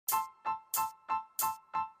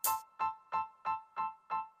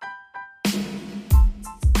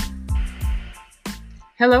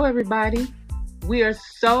Hello, everybody. We are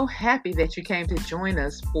so happy that you came to join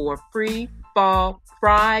us for Free Fall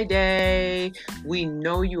Friday. We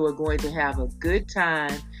know you are going to have a good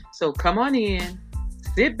time. So come on in,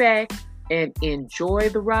 sit back, and enjoy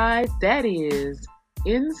the ride that is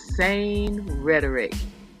Insane Rhetoric.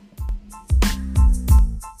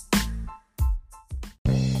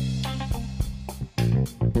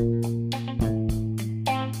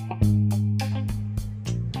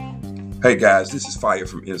 Hey guys, this is Fire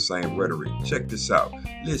from Insane Rhetoric. Check this out.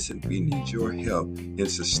 Listen, we need your help in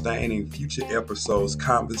sustaining future episodes,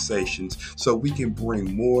 conversations, so we can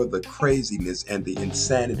bring more of the craziness and the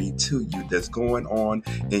insanity to you that's going on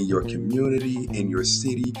in your community, in your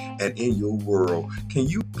city, and in your world. Can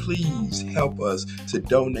you please help us to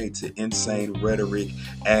donate to Insane Rhetoric?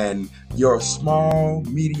 And your small,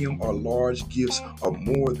 medium, or large gifts are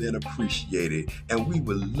more than appreciated. And we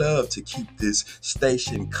would love to keep this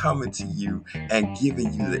station coming to you and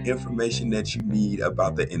giving you the information that you need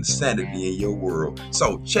about the insanity in your world.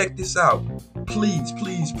 So check this out. Please,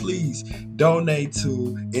 please, please donate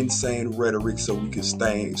to Insane Rhetoric so we can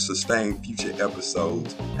sustain future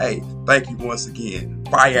episodes. Hey, thank you once again.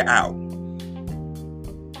 Fire out.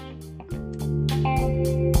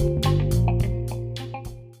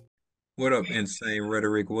 What up, Insane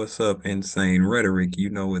Rhetoric? What's up, Insane Rhetoric?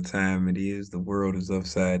 You know what time it is. The world is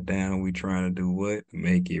upside down. We trying to do what?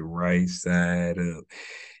 Make it right side up.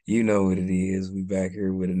 You know what it is. We back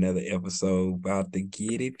here with another episode about to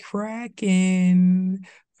get it cracking.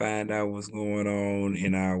 Find out what's going on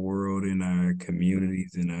in our world, in our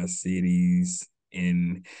communities, in our cities,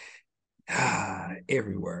 in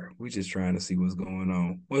everywhere. We just trying to see what's going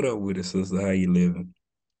on. What up with it, sister? How you living?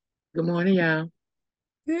 Good morning, y'all.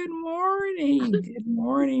 Good morning. Good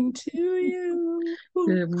morning to you.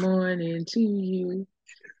 Good morning to you.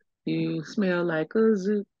 You smell like a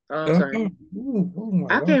zoo. Oh, I'm sorry. Oh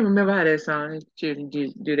my I God. can't remember how that song. Children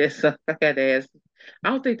do that song. I got to ask. I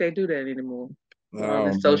don't think they do that anymore. All the Oh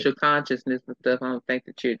man. social consciousness and stuff. I don't think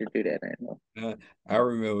the children do that anymore. I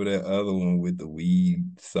remember that other one with the weed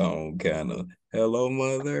song kind of. Hello,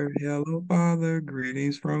 mother. Hello, father.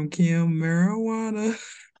 Greetings from Kim Marijuana.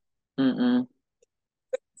 Mm-mm.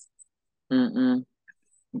 Mm-mm.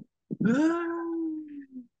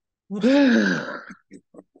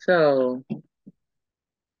 So,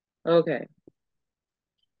 okay.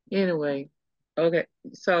 Anyway, okay.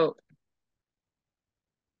 So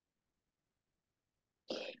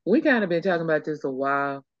we kind of been talking about this a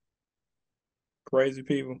while. Crazy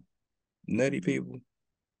people, nutty people,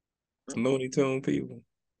 Looney Tune people.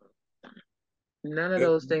 None of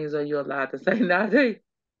those things are you allowed to say nowadays.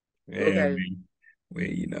 Yeah, Okay. man. Well,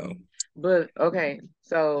 you know. But okay,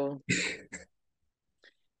 so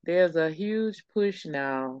there's a huge push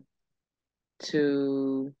now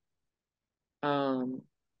to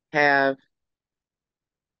have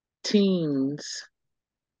teens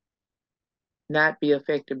not be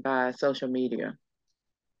affected by social media.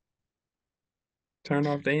 Turn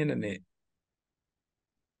off the internet.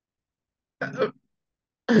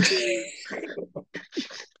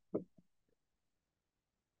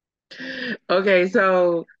 Okay,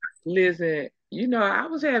 so listen, I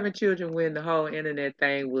was having children when the whole internet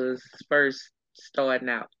thing was first starting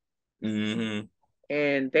out, Mm-hmm.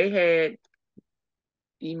 and they had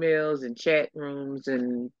emails and chat rooms,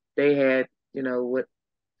 and they had, what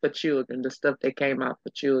for children, the stuff that came out for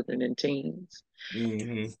children and teens.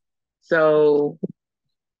 Mm-hmm. So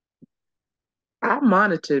I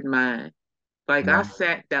monitored mine. Like I Right.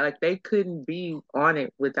 sat down, like they couldn't be on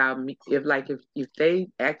it without me. If they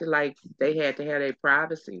acted like they had to have their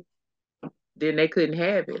privacy, then they couldn't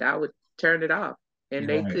have it. I would turn it off, and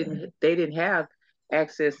Right. They didn't have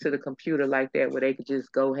access to the computer like that, where they could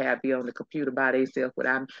just go be on the computer by themselves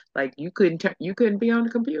without. Like you couldn't be on the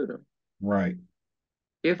computer. Right.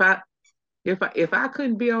 If I if I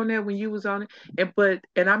couldn't be on there when you was on it,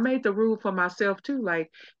 and I made the rule for myself too. Like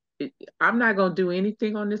I'm not gonna do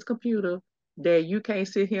anything on this computer that you can't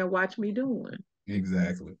sit here and watch me doing.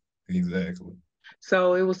 Exactly. Exactly.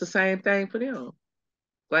 So it was the same thing for them.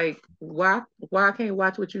 Like why I can't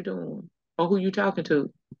watch what you doing or who you talking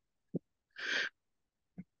to?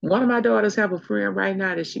 One of my daughters have a friend right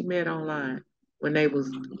now that she met online when they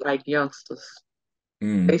was like youngsters. They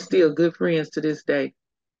Mm. still good friends to this day.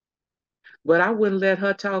 But I wouldn't let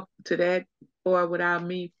her talk to that boy without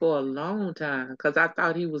me for a long time because I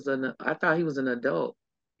thought he was an adult.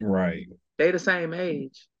 Right. They the same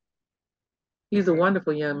age. He's a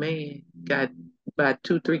wonderful young man. Got about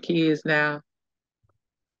two, three kids now.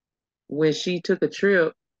 When she took a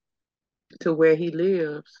trip to where he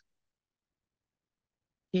lives,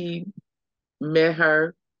 he met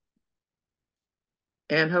her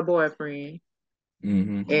and her boyfriend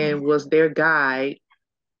Mm-hmm. and was their guide,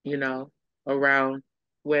 you know, around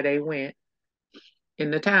where they went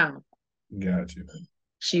in the town. Gotcha.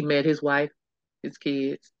 She met his wife, his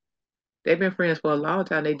kids. They've been friends for a long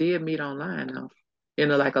time. They did meet online though, in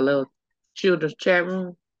like a little children's chat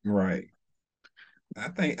room. Right. I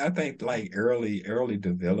think like early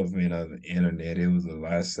development of the internet, it was a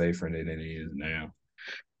lot safer than it is now.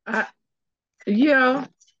 I, yeah,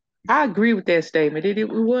 I agree with that statement. It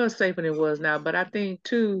was safer than it was now, but I think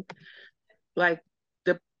too, like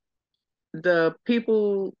the the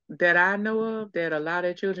people that I know of that allow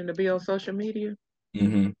their children to be on social media,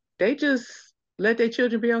 Mm-hmm. they just let their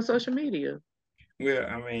children be on social media. Well,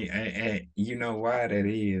 I mean, and you know why that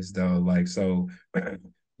is though. Like, so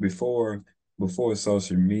before before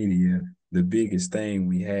social media, the biggest thing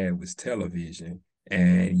we had was television.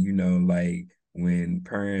 And like when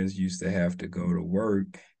parents used to have to go to work,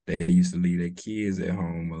 they used to leave their kids at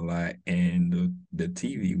home a lot, and the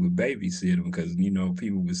TV would babysit them because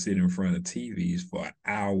people would sit in front of TVs for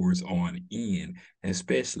hours on end,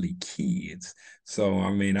 especially kids. So,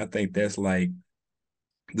 I mean, I think that's like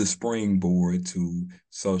the springboard to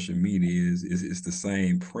social media is the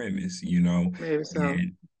same premise, Maybe so.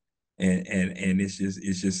 and and it's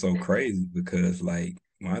just so crazy because like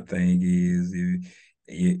my thing is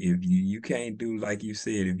if you can't do like you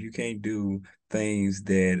said, if you can't do things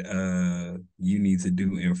that you need to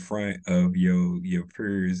do in front of your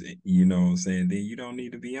peers, what I'm saying, then you don't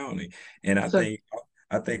need to be on it. And So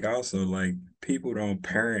I think also like people don't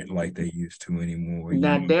parent like they used to anymore,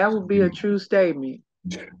 now that would be a true statement.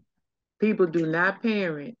 know. People do not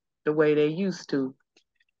parent the way they used to.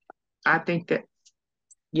 I think that,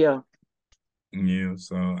 yeah, Yeah,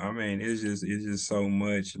 so I mean, it's just so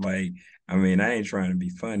much. Like, I mean, I ain't trying to be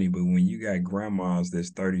funny, but when you got grandmas that's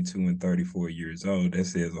 32 and 34 years old, that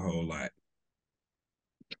says a whole lot.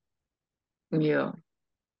 yeah.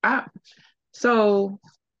 I so,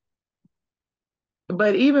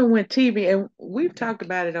 but even when TV, and we've talked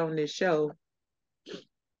about it on this show,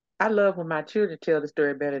 I love when my children tell the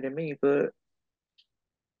story better than me, but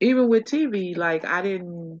even with TV, like I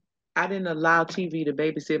didn't allow TV to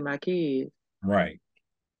babysit my kids. Right.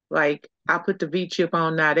 Like I put the V chip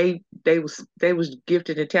on now. They was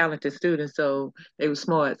gifted and talented students, so they were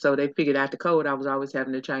smart. So they figured out the code. I was always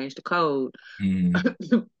having to change the code.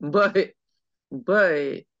 Mm-hmm. but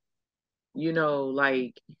but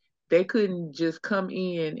like they couldn't just come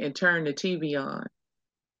in and turn the TV on.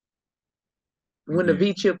 When the Yeah.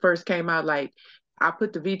 V chip first came out, like I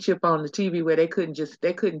put the V chip on the TV where they couldn't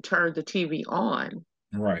turn the TV on.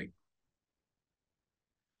 Right.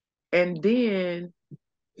 And then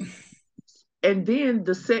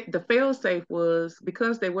the fail safe was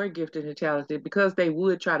because they were gifted and talented, because they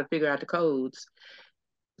would try to figure out the codes.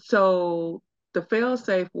 So the fail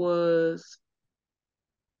safe was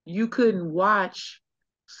you couldn't watch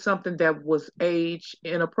something that was age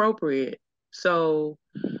inappropriate. So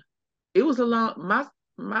it was a long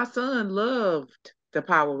my son loved the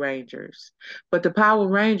Power Rangers, but the Power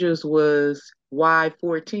Rangers was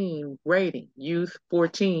Y14 rating, youth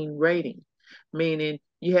 14 rating, meaning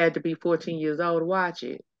you had to be 14 years old to watch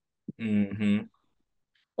it. Mm-hmm.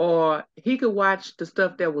 Or he could watch the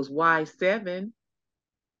stuff that was Y7.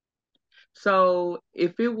 So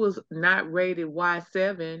if it was not rated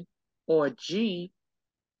Y7 or G,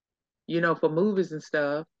 for movies and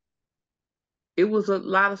stuff, it was a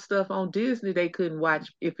lot of stuff on Disney they couldn't watch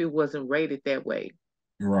if it wasn't rated that way.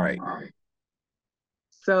 Right.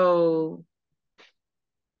 So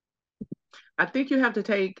I think you have to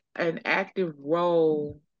take an active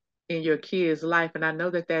role in your kid's life. And I know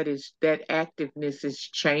that activeness is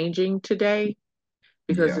changing today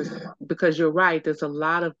because Yeah. because you're right. There's a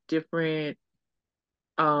lot of different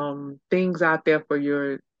things out there for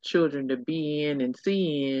your children to be in and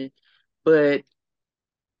see in. But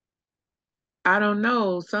I don't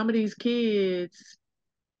know, some of these kids,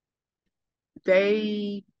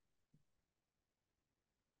 they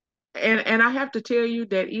and I have to tell you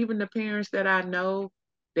that even the parents that I know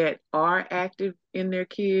that are active in their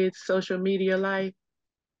kids' social media life,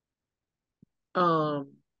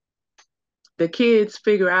 um, the kids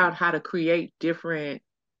figure out how to create different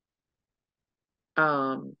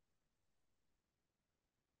um,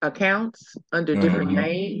 accounts under different Uh-huh.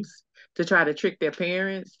 names to try to trick their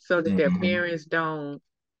parents so that their Mm-hmm. parents don't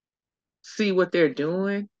see what they're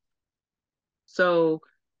doing. So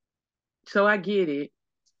so I get it.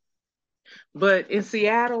 But in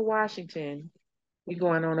Seattle, Washington, we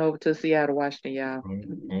going on over to Seattle, Washington, y'all.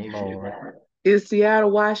 Oh, oh Lord. In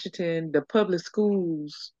Seattle, Washington, the public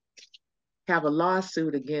schools have a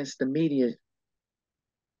lawsuit against the media.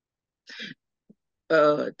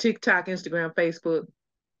 TikTok, Instagram, Facebook.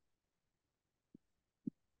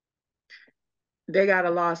 They got a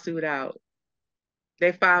lawsuit out.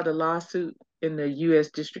 They filed a lawsuit in the U.S.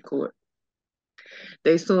 District Court.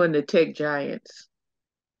 They suing the tech giants,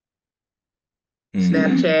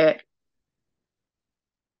 Snapchat.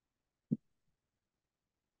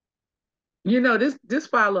 This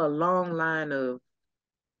follow a long line of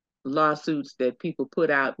lawsuits that people put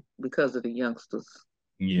out because of the youngsters.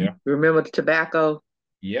 Yeah. Remember the tobacco?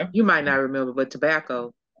 Yeah. You might not remember, but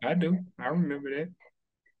tobacco. I do. I remember that.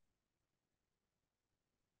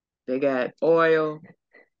 They got oil,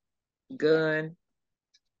 gun.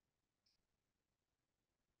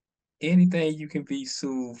 Anything you can be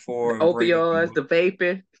sued The for and breaking the opioids, law. the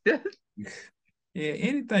vaping. Yeah,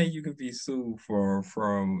 anything you can be sued for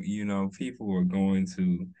from, people who are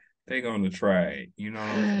they're going to try it. You know what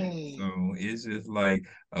I'm saying? So it's just like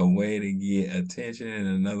a way to get attention and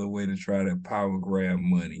another way to try to power grab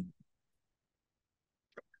money.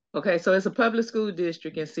 Okay, so it's a public school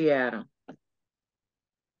district in Seattle.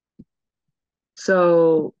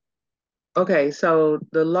 So, so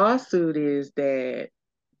the lawsuit is that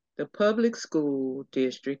the public school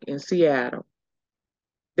district in Seattle,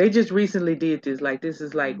 they just recently did this. Like, this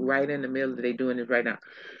is like right in the middle of they doing this right now.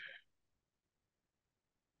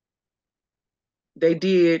 They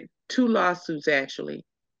did two lawsuits, actually.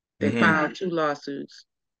 They filed two lawsuits.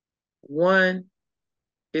 One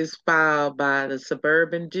is filed by the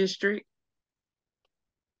suburban district,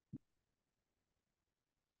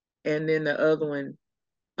 and then the other one,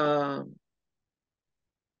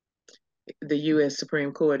 the U.S.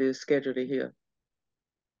 Supreme Court is scheduled to hear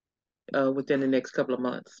within the next couple of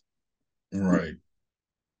months. Right.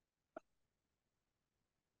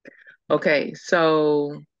 Okay,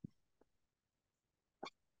 so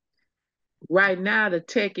right now the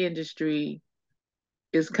tech industry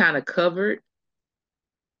is kind of covered.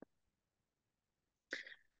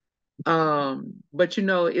 But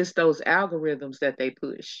it's those algorithms that they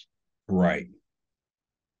push. Right.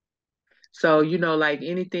 So, like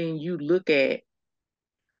anything you look at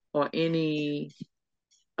or any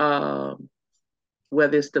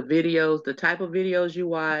whether it's the videos, the type of videos you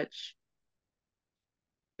watch,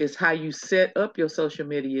 is how you set up your social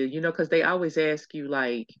media, because they always ask you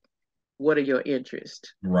like, what are your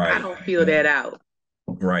interests? Right. I don't fill that out.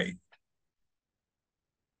 Right.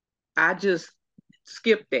 I just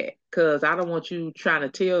skip that because I don't want you trying to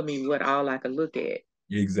tell me what all I can look at.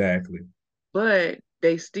 Exactly. But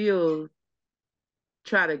they still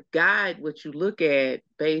try to guide what you look at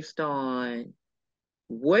based on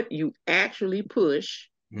what you actually push,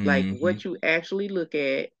 like what you actually look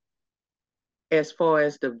at, as far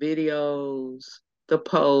as the videos, the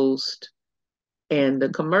post, and the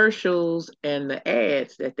commercials and the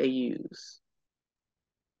ads that they use.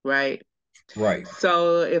 Right? Right.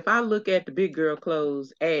 So if I look at the Big Girl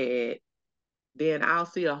Clothes ad, then I'll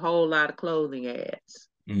see a whole lot of clothing ads.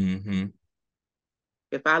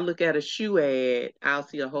 If I look at a shoe ad, I'll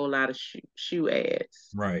see a whole lot of shoe ads.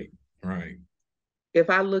 Right. Right. If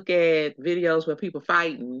I look at videos where people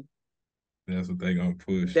fighting, that's what they're gonna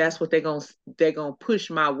push. That's what they're gonna push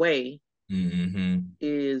my way.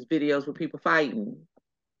 Is videos with people fighting.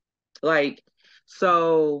 Like,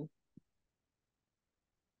 so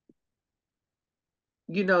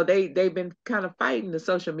they've been kind of fighting the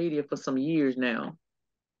social media for some years now.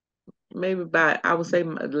 Maybe I would say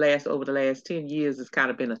over the last 10 years, it's kind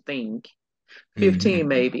of been a thing. 15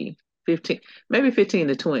 maybe. 15, maybe 15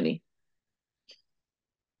 to 20.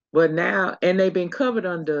 But now, and they've been covered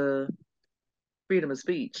under freedom of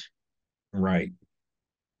speech. Right.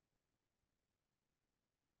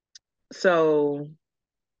 So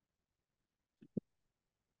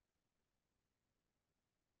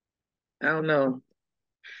I don't know.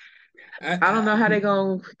 I don't know how they're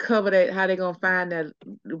gonna cover that, how they're gonna find that,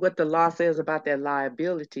 what the law says about that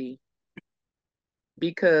liability.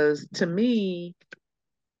 Because to me,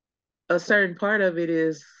 a certain part of it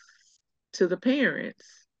is to the parents.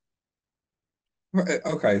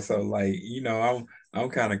 Okay, so like, I'm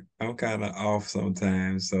kind of off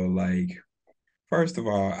sometimes. So like, first of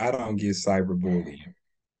all, I don't get cyberbullying.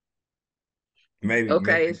 Maybe.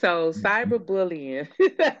 Okay, so cyberbullying.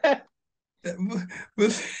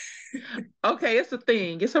 Okay, it's a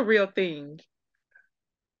thing. It's a real thing.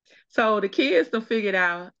 So the kids have figured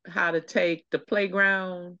out how to take the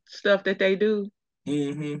playground stuff that they do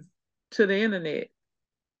to the internet.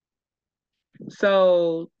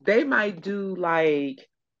 So they might do like,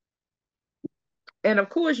 and of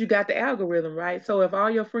course you got the algorithm, right? So if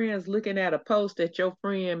all your friends looking at a post that your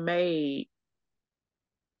friend made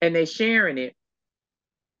and they sharing it,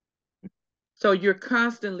 so you're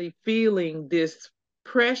constantly feeling this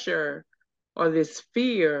pressure or this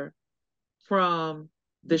fear from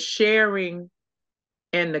the sharing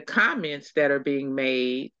and the comments that are being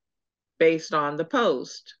made based on the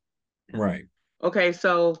post. Right. Okay,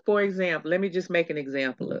 so for example, let me just make an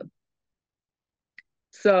example of.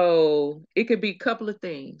 So it could be a couple of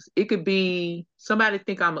things. It could be somebody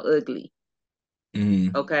think I'm ugly.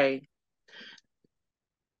 Mm-hmm. Okay.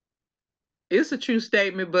 It's a true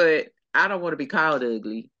statement, but I don't want to be called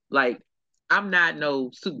ugly. Like, I'm not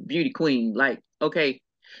no super beauty queen. Like, okay.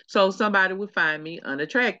 So somebody would find me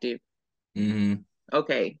unattractive. Mm-hmm.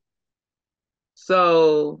 Okay.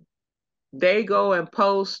 So they go and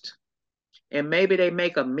post, and maybe they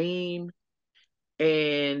make a meme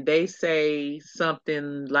and they say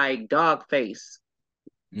something like dog face.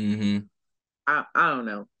 Mm-hmm. I don't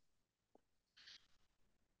know.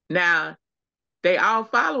 Now, they all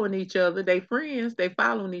following each other. They friends. They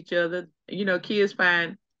following each other. You know, kids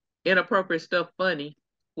find inappropriate stuff funny.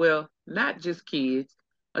 Well, not just kids.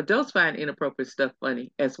 Adults find inappropriate stuff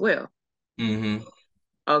funny as well. Mm-hmm.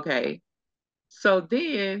 Okay. So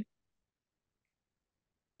then,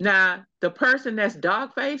 now the person that's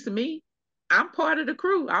dog facing me, I'm part of the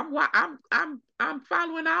crew. I'm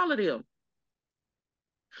following all of them.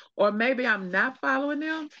 Or maybe I'm not following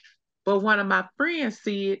them, but one of my friends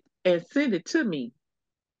see it and send it to me.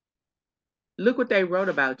 Look what they wrote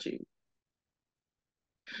about you.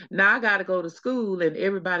 Now I got to go to school, and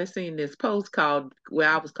everybody seen this post called where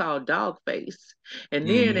I was called dog face, and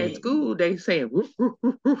then at Mm-hmm. school they saying, "Woof, woof,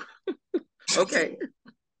 woof, woof." Okay,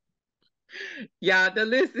 y'all, to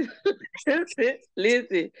listen, listen,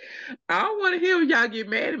 listen. I don't want to hear y'all get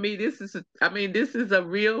mad at me. This is a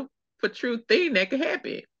real for true thing that could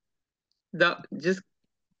happen. Just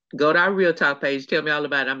go to our real talk page. Tell me all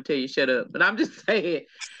about it. I'm gonna tell you shut up. But I'm just saying,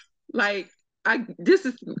 like, this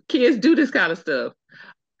is kids do this kind of stuff.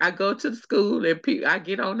 I go to the school and I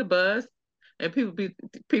get on the bus and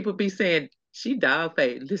people be saying she dog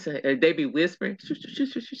face. Listen, and they be whispering. Shoo, shoo, shoo,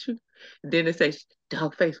 shoo, shoo, shoo. Then they say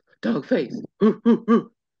dog face, dog face. So,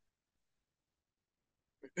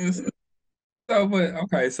 but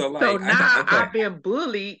okay, so So like, now okay, I've been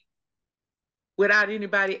bullied without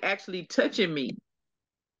anybody actually touching me.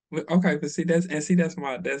 okay, but see, that's I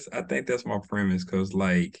think that's my premise, because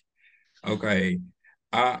like, okay,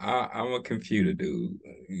 I'm a computer dude,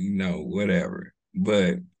 whatever.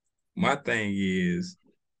 But my thing is,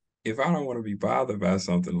 if I don't want to be bothered by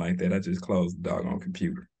something like that, I just close the doggone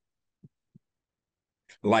computer.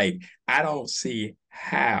 Like, I don't see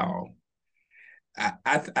how.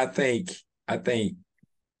 I think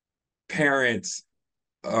parents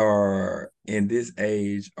are in this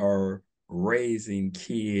age are raising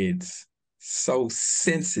kids so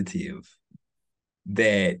sensitive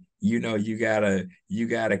that you gotta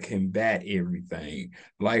combat everything.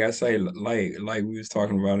 Like I say, like we was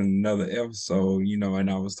talking about in another episode,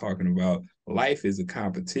 and I was talking about life is a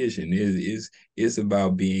competition. It's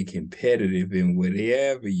about being competitive in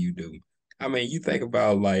whatever you do. I mean, you think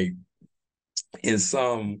about, like, in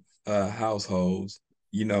some households,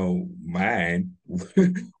 mine,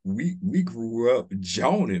 we grew up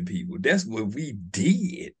joning people. That's what we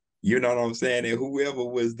did. You know what I'm saying? And whoever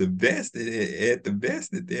was the best at the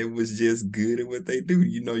best at that was just good at what they do.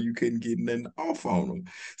 You couldn't get nothing off on them.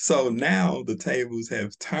 So now the tables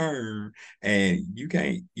have turned, and you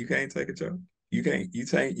can't take a joke. You can't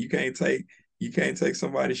take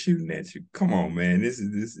somebody shooting at you. Come on, man. This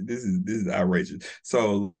is outrageous.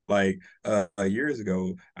 So, like, years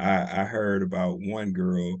ago, I heard about one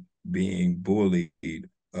girl being bullied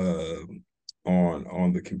uh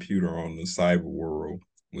on the computer, on the cyber world,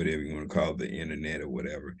 whatever you want to call it, the internet or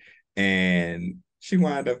whatever. And she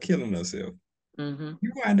wound up killing herself. Mm-hmm.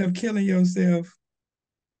 You wind up killing yourself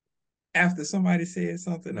after somebody said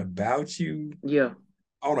something about you Yeah.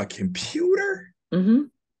 on a computer? Mm-hmm.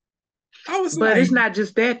 I was But like, it's not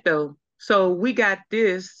just that though. So we got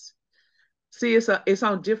this. See, it's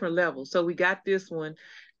on different levels. So we got this one.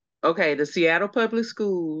 Okay, the Seattle Public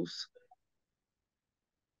Schools,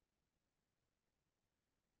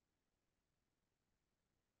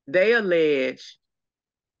 they allege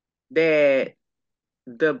that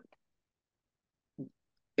the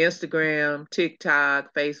Instagram,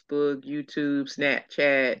 TikTok, Facebook, YouTube,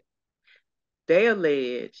 Snapchat, they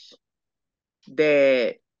allege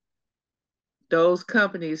that those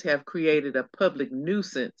companies have created a public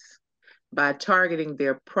nuisance by targeting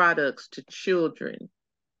their products to children.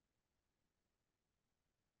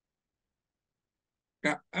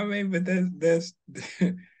 I mean, but that's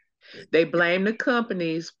They blame the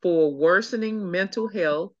companies for worsening mental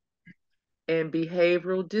health and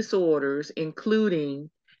behavioral disorders, including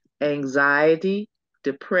anxiety,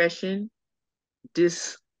 depression,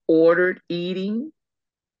 disordered eating,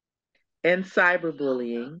 and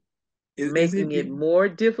cyberbullying, Is it making it more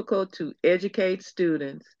difficult to educate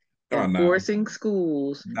students oh and no. forcing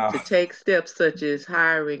schools No. to take steps such as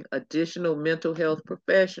hiring additional mental health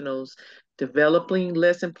professionals, developing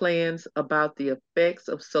lesson plans about the effects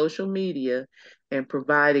of social media, and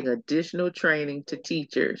providing additional training to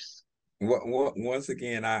teachers. Once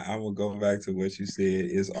again, I will go back to what you said.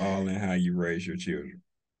 It's all in how you raise your children.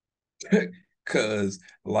 Cause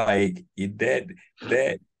like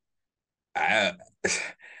that I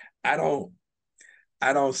I don't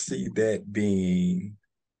I don't see that being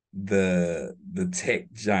the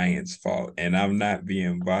tech giants' fault. And I'm not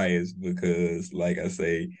being biased because, like I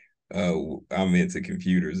say, I'm into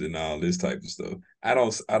computers and all this type of stuff. I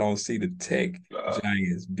don't see the tech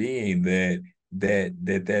giants being that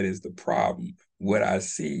is the problem. What I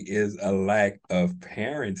see is a lack of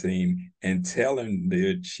parenting and telling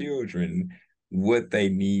their children what they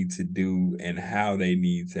need to do and how they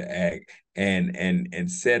need to act and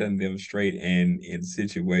setting them straight in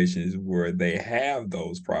situations where they have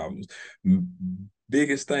those problems.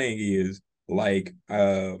 Biggest thing is like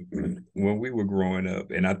when we were growing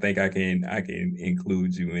up, and I think I can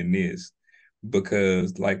include you in this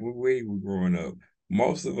because like when we were growing up,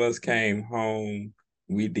 most of us came home,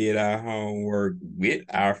 we did our homework with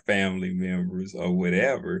our family members or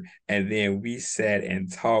whatever, and then we sat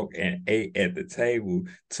and talked and ate at the table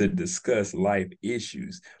to discuss life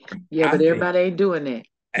issues. Yeah, I but think everybody ain't doing that.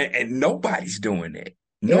 and nobody's doing that.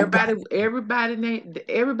 Everybody, Nobody.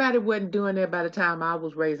 everybody wasn't doing that by the time I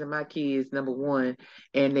was raising my kids, number one,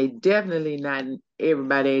 and they definitely not.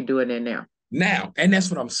 Everybody ain't doing that now. Now, and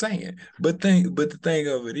that's what I'm saying. But the thing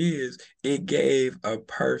of it is, it gave a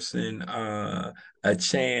person a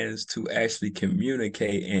chance to actually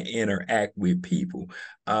communicate and interact with people.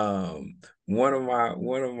 One of my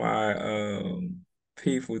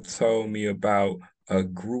people told me about a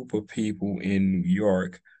group of people in New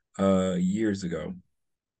York years ago.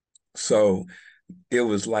 So it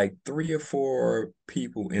was like three or four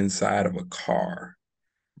people inside of a car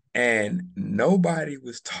and nobody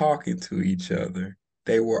was talking to each other.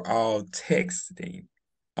 They were all texting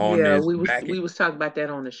on Yeah, this we was back. we was talking about that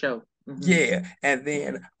on the show. Yeah, and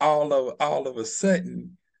then all of a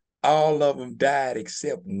sudden, all of them died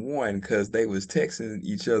except one because they was texting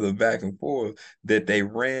each other back and forth that they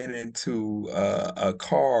ran into a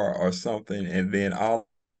car or something, and then all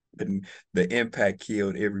and the impact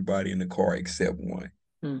killed everybody in the car except one.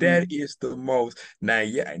 Hmm. That is the most now,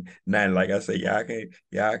 yeah. Now, like I say, y'all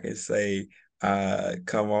can say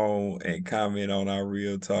come on and comment on our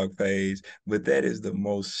Real Talk page, but that is the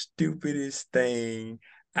most stupidest thing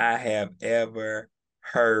I have ever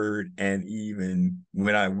heard, and even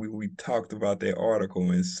when we talked about that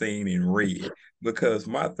article and seen and read, because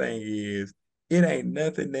my thing is, it ain't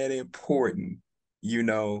nothing that important,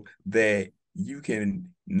 that you can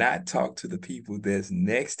not talk to the people that's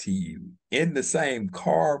next to you in the same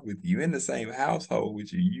car with you, in the same household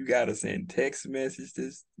with you. You gotta send text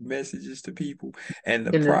messages to people, and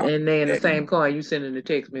the problem And they in the that same car. You sending a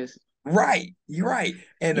text message. right, you're right,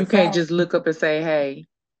 and the You can't problem. just look up and say, "Hey."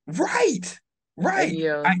 Right, right.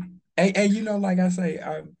 Yeah. And like I say,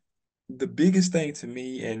 the biggest thing to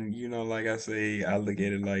me, and like I say, I look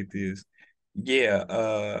at it like this. Yeah,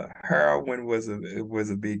 heroin was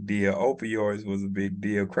a big deal. Opioids was a big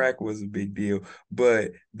deal. Crack was a big deal.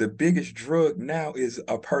 But the biggest drug now is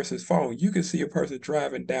a person's phone. You can see a person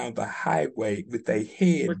driving down the highway with their With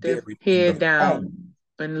head their buried in head the down phone.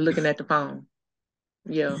 and looking at the phone.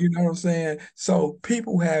 Yeah. You know what I'm saying? So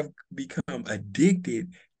people have become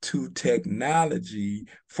addicted to technology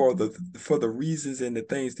for the reasons and the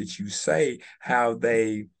things that you say, how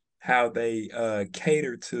they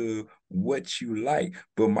cater to what you like.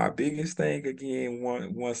 But my biggest thing again,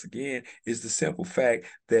 once again, is the simple fact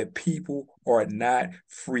that people are not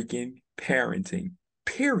freaking parenting.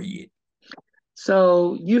 Period.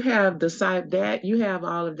 So you have the site that you have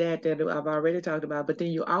all of that that I've already talked about, but then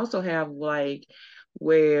you also have like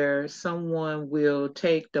where someone will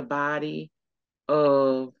take the body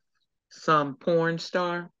of some porn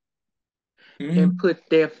star and Mhm. put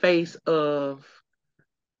their face of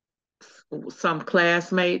some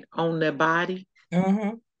classmate on their body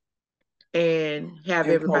Uh-huh. and have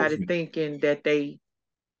everybody Imposing. thinking that they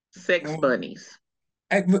sex Uh-huh. bunnies.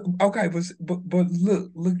 Okay, but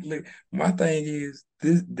look. My thing is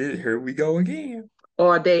this. Here we go again.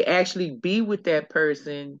 Or they actually be with that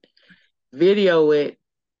person, video it,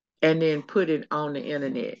 and then put it on the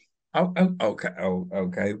internet. Okay.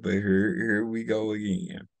 Okay. But here we go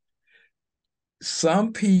again.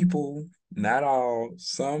 Some people, not all,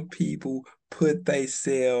 some people put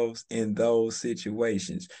themselves in those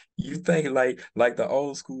situations. You think like the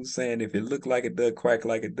old school saying, if it look like a duck, quack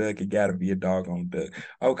like a duck, it gotta be a doggone duck.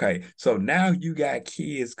 Okay, so now you got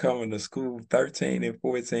kids coming to school 13 and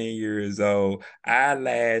 14 years old,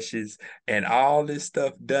 eyelashes and all this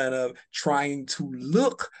stuff done up, trying to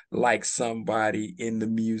look like somebody in the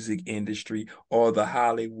music industry or the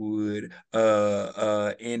Hollywood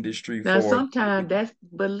industry Now, for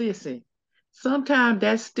but listen, sometimes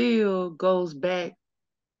that still goes back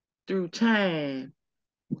through time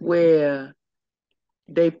where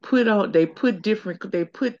they have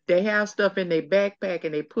stuff in their backpack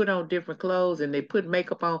and they put on different clothes and they put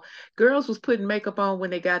makeup on. Girls was putting makeup on when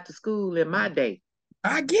they got to school in my day.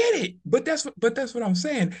 I get it, but that's what I'm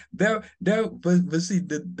saying. But see,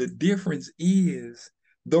 the difference is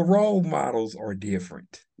the role models are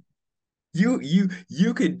different. You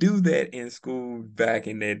could do that in school back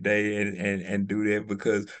in that day and do that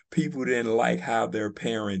because people didn't like how their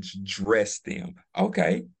parents dressed them.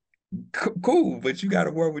 Okay, cool, but you got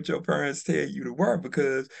to wear what your parents tell you to wear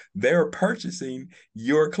because they're purchasing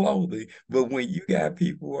your clothing. But when you got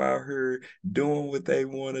people out here doing what they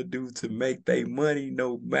want to do to make their money,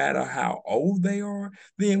 no matter how old they are,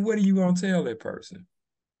 then what are you gonna tell that person?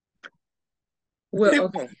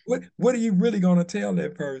 Well, okay. What are you really gonna tell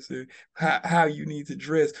that person how you need to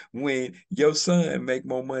dress when your son make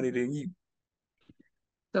more money than you?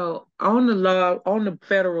 So on the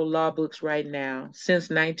federal law books right now, since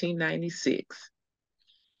 1996,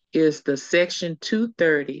 is the Section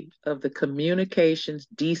 230 of the Communications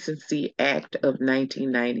Decency Act of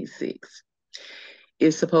 1996.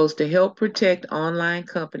 It's supposed to help protect online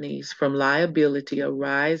companies from liability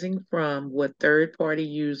arising from what third-party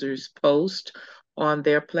users post on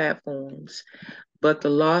their platforms. But the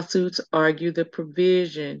lawsuits argue the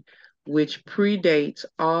provision, which predates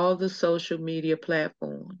all the social media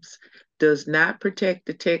platforms, does not protect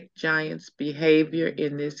the tech giants' behavior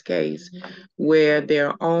in this case, where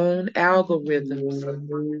their own algorithms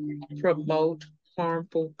promote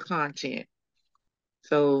harmful content.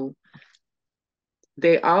 So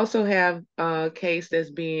they also have a case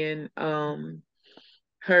that's being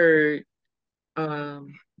heard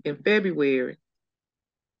in February,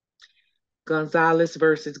 Gonzalez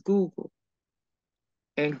versus Google.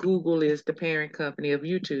 And Google is the parent company of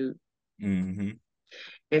YouTube. Mm-hmm.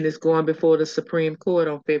 And it's going before the Supreme Court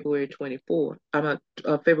on February 24th,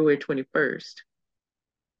 February 21st.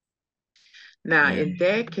 Now, Yeah. in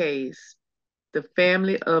that case, the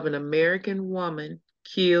family of an American woman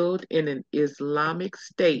killed in an Islamic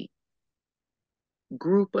State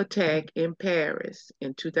group attack in Paris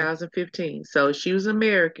in 2015. So she was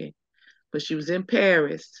American, but she was in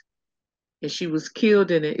Paris and she was killed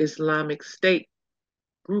in an Islamic State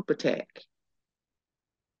group attack.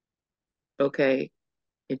 Okay.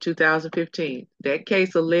 In 2015. That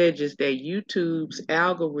case alleges that YouTube's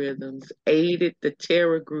algorithms aided the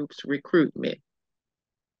terror group's recruitment.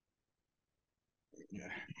 Yeah.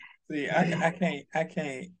 See,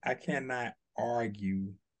 I cannot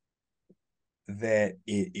argue that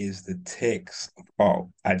it is the tech's fault.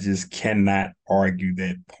 I just cannot argue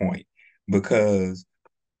that point because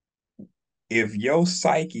if your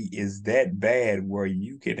psyche is that bad where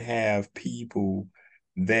you could have people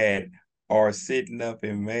that are sitting up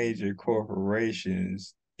in major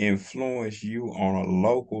corporations influence you on a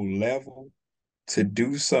local level to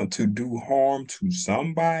do harm to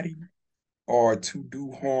somebody or to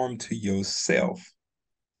do harm to yourself,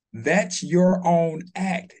 that's your own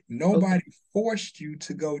act. Okay. Nobody forced you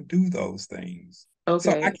to go do those things. So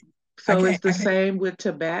Okay. I So it's can't, the I can't. same with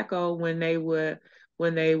tobacco when they were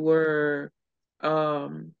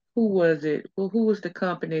who was it? Well, who was the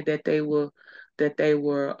company that they were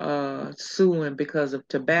suing because of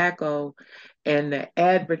tobacco and the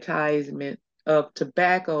advertisement of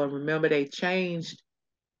tobacco? And remember they changed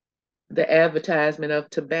the advertisement of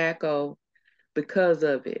tobacco because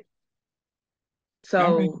of it. I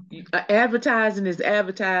So mean, advertising is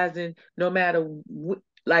advertising, no matter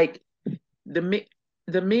like the men,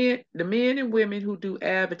 the men and women who do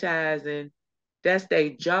advertising, that's their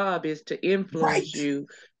job is to influence right, you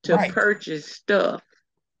to right, purchase stuff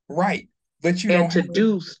right. But you and don't to have to.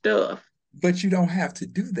 do stuff. But you don't have to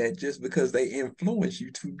do that just because they influence you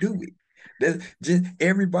to do it. That just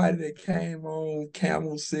everybody that came on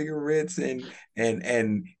Camel cigarettes and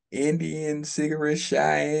Indian cigarette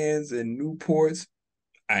Cheyennes and Newports,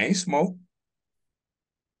 I ain't smoke.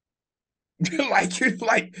 like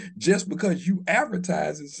just because you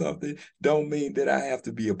advertising something don't mean that I have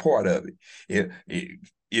to be a part of it.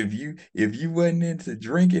 If you wasn't into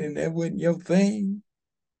drinking and that wasn't your thing,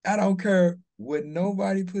 I don't care what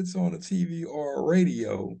nobody puts on a TV or a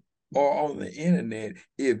radio. or on the internet,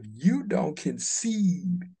 if you don't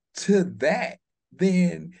concede to that,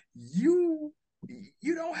 then you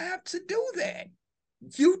don't have to do that.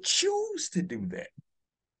 You choose to do that.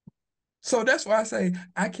 So that's why I say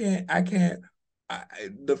I can't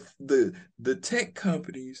the tech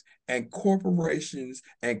companies and corporations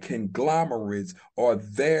and conglomerates are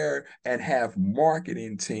there and have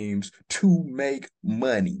marketing teams to make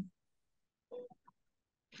money.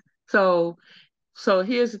 So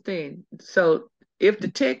here's the thing. So if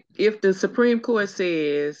the Supreme Court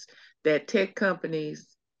says that tech companies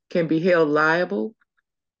can be held liable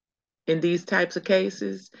in these types of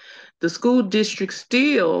cases, the school districts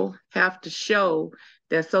still have to show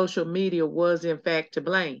that social media was in fact to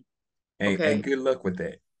blame. And Okay. good luck with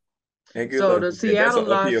that. And good So luck the with that. That's Seattle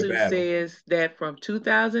an uphill lawsuit battle. says that from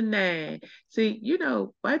 2009, see,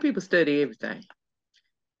 white people study everything.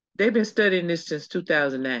 They've been studying this since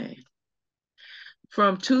 2009.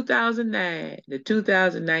 From 2009 to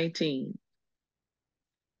 2019,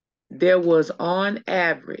 there was on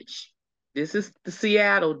average, this is the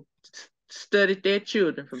Seattle studied their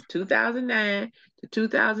children from 2009 to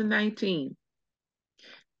 2019,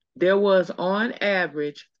 there was on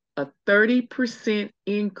average a 30%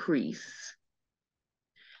 increase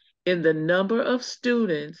in the number of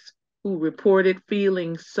students who reported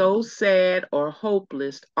feeling so sad or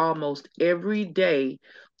hopeless almost every day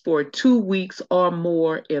for 2 weeks or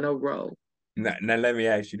more in a row. Now let me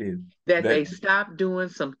ask you this. That they stopped doing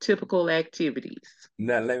some typical activities.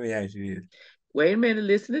 Now let me ask you this. Wait a minute,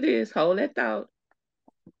 listen to this, hold that thought.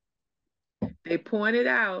 They pointed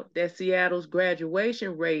out that Seattle's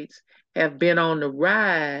graduation rates have been on the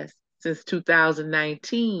rise since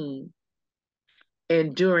 2019.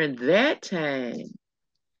 And during that time,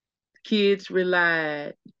 kids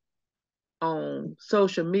relied on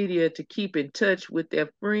social media to keep in touch with their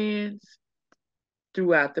friends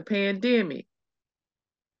throughout the pandemic.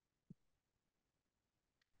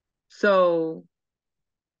 So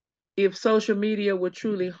if social media were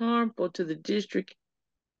truly harmful to the district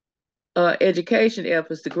education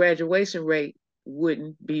efforts, the graduation rate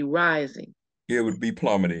wouldn't be rising. It would be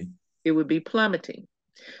plummeting. It would be plummeting.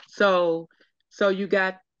 So you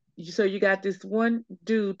got this one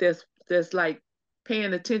dude that's like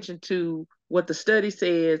paying attention to what the study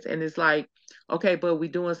says, and it's like, okay, but we're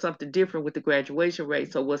doing something different with the graduation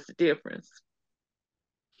rate. So what's the difference?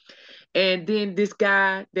 And then this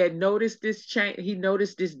guy that noticed this change, he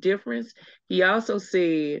noticed this difference. He also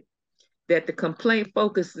said that the complaint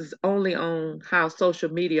focuses only on how social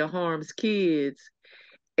media harms kids,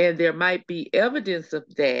 and there might be evidence of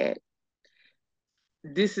that.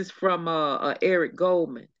 This is from Eric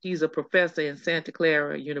Goldman. He's a professor in Santa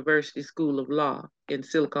Clara University School of Law in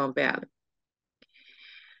Silicon Valley.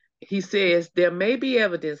 He says there may be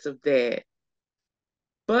evidence of that,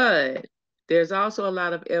 but there's also a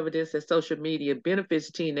lot of evidence that social media benefits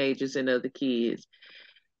teenagers and other kids.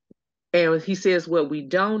 And he says what we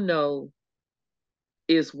don't know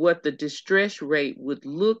is what the distress rate would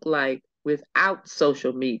look like without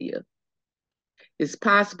social media. It's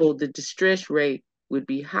possible the distress rate would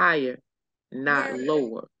be higher, not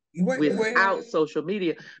lower, without social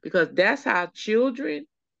media, because that's how children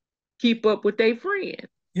keep up with their friends.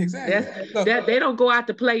 Exactly. That they don't go out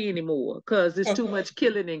to play anymore because there's too much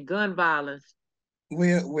killing and gun violence.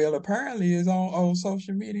 Well, apparently it's on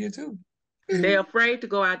social media too. They're afraid to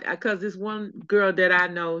go out because this one girl that I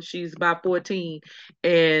know, she's about 14,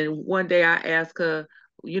 and one day I asked her,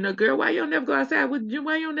 girl, why you don't never go outside? Why you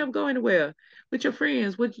don't never go anywhere with your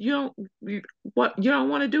friends? What you don't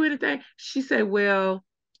want to do anything? She said, well,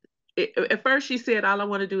 at first she said all I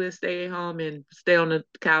want to do is stay at home and stay on the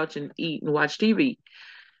couch and eat and watch TV.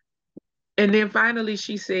 And then finally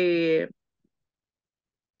she said,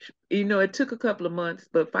 it took a couple of months,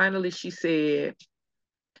 but finally she said,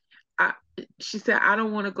 I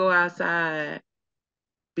don't want to go outside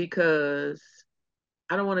because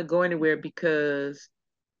I don't want to go anywhere because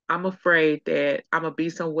I'm afraid that I'm gonna be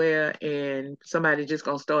somewhere and somebody just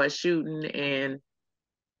gonna start shooting, and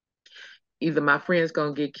either my friend's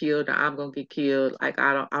gonna get killed or I'm gonna get killed. Like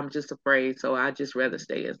I'm just afraid, so I just rather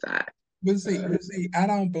stay inside. But see, I do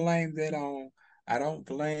not blame that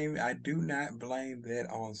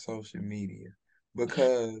on social media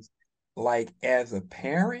because, like, as a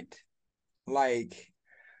parent, like,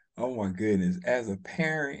 oh my goodness, as a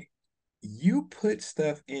parent, you put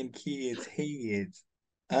stuff in kids' heads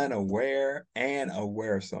unaware and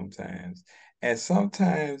aware sometimes. And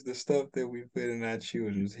sometimes the stuff that we put in our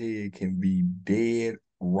children's head can be dead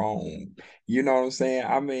wrong. You know what I'm saying?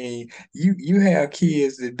 I mean, you have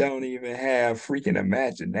kids that don't even have freaking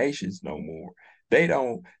imaginations no more. They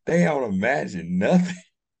don't imagine nothing.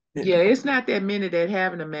 Yeah, it's not that many that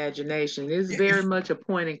have an imagination. It's Yeah, very much a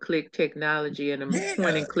point and click technology and a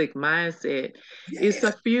point yeah, and click mindset. It's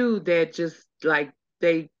a yeah. few that just like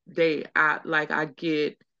I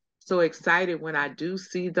get so excited when I do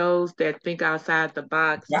see those that think outside the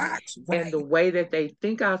box, Box, and the right. way that they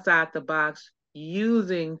think outside the box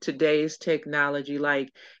using today's technology, like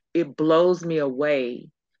it blows me away.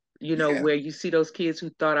 Yeah, Where you see those kids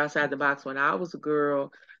who thought outside the box when I was a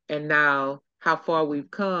girl, and now how far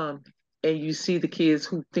we've come, and you see the kids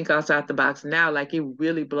who think outside the box now, like it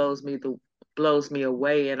really blows me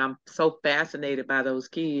away, and I'm so fascinated by those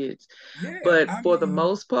kids. yeah. But I for the mean,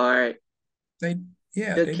 most part, they,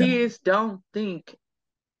 yeah, the they don't kids don't think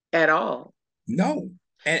at all. know,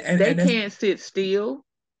 They and that's can't sit still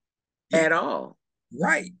yeah, at all.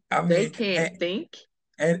 right. I They mean, can't think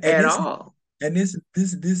and at this all. and this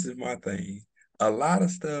is my thing. A lot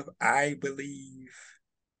of stuff I believe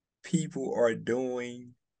people are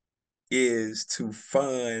doing is to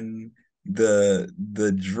fund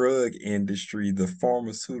the drug industry, the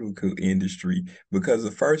pharmaceutical industry, because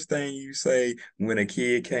the first thing you say when a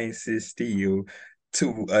kid can't sit still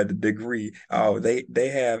to a degree, oh, they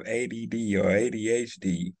have ADD or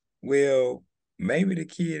ADHD. Well, maybe the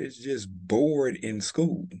kid is just bored in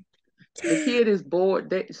school. The kid is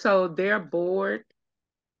bored. So they're bored.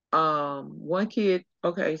 One kid,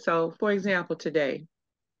 okay, so for example, today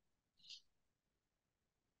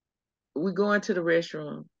we go into the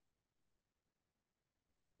restroom.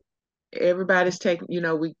 Everybody's taking,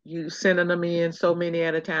 you sending them in so many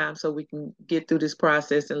at a time so we can get through this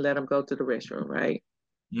process and let them go to the restroom, right?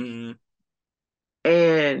 Mm,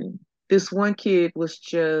 And this one kid was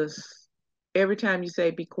just every time you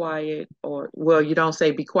say be quiet, or well, you don't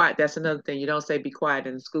say be quiet. That's another thing. You don't say be quiet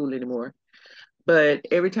in school anymore. But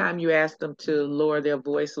every time you ask them to lower their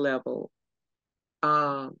voice level,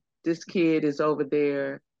 this kid is over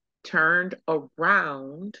there turned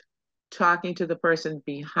around, talking to the person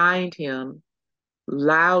behind him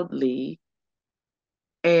loudly.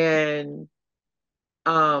 And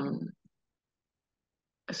um,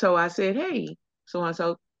 so I said, "Hey, so and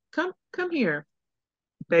so, come here,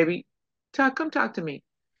 baby, come talk to me."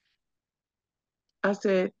 I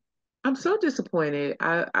said, "I'm so disappointed.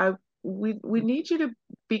 We need you to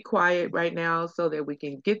be quiet right now so that we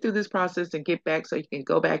can get through this process and get back so you can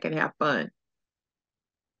go back and have fun."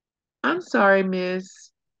 "I'm sorry,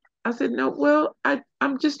 miss." I said, "No, well,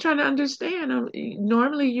 I'm just trying to understand.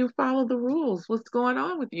 Normally you follow the rules. What's going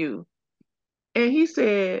on with you?" And he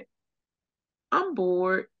said, "I'm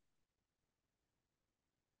bored."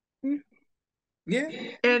 yeah,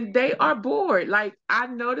 And they are bored. Like I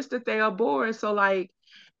noticed that they are bored. So like,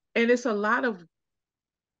 and it's a lot of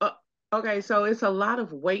uh, okay, so it's a lot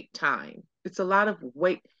of wait time. It's a lot of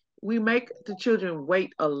wait. We make the children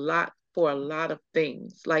wait a lot for a lot of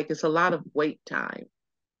things. Like it's a lot of wait time.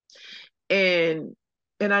 And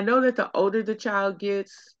and I know that the older the child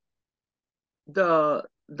gets, the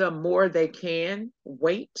more they can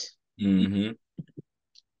wait, mm-hmm,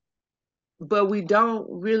 but we don't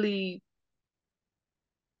really,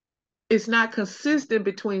 it's not consistent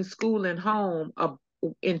between school and home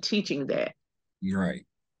in teaching that. right,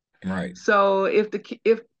 right. So if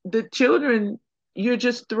the children, you're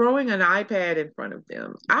just throwing an iPad in front of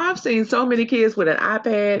them. I've seen so many kids with an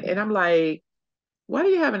iPad, and I'm like, why do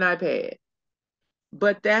you have an iPad?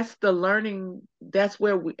 But that's the learning. That's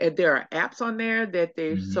where there are apps on there that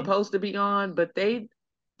they're Mm-hmm. supposed to be on, but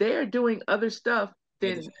they're doing other stuff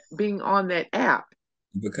than being on that app.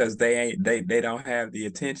 Because they don't have the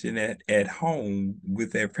attention at home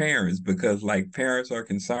with their parents, because like parents are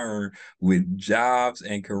concerned with jobs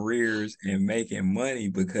and careers and making money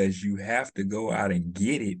because you have to go out and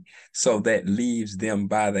get it, so that leaves them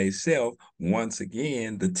by themselves. Once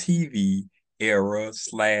again, the TV era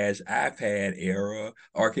slash iPad era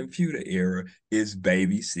or computer era is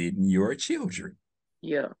babysitting your children.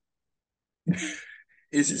 Yeah,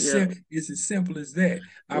 yeah. It's as simple as that.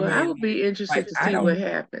 I Well, I mean, would be like interested to I see what don't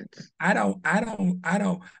happens. I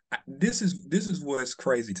don't. This is what's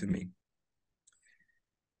crazy to me.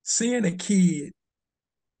 Seeing a kid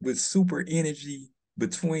with super energy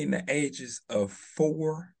between the ages of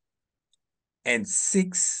 4 and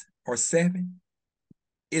 6 or 7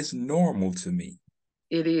 is normal to me.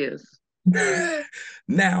 It is.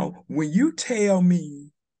 Now, when you tell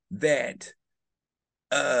me that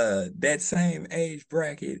that same age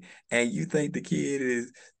bracket and you think the kid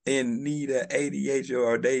is in need of ADHD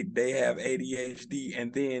or they have ADHD,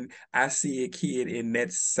 and then I see a kid in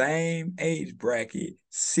that same age bracket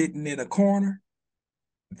sitting in a corner,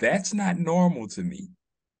 that's not normal to me.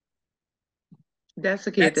 That's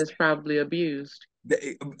a kid That's that's probably abused.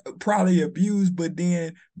 probably abused, but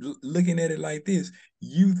then looking at it like this,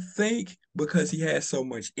 you think because he has so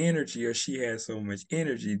much energy or she has so much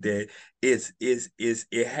energy that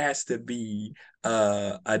it has to be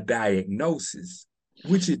a diagnosis,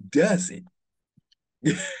 which it doesn't.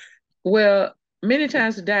 Well, many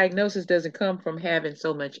times the diagnosis doesn't come from having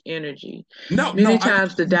so much energy. No, no, Many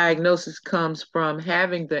times the diagnosis comes from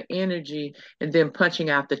having the energy and then punching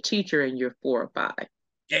out the teacher in year 4 or 5.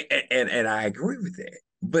 and I agree with that.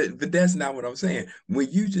 But that's not what I'm saying. When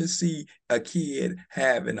you just see a kid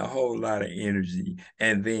having a whole lot of energy,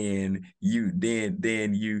 and then you think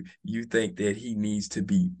that he needs to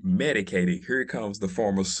be medicated. Here comes the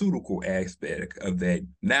pharmaceutical aspect of that.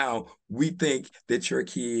 Now we think that your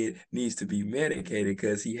kid needs to be medicated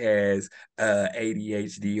because he has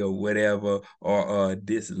ADHD or whatever, or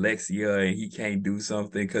dyslexia, and he can't do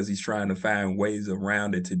something because he's trying to find ways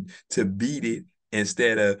around it to beat it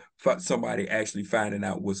instead of somebody actually finding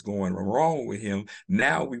out what's going wrong with him.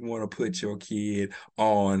 Now we want to put your kid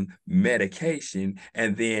on medication,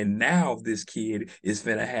 and then now this kid is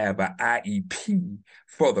going to have an IEP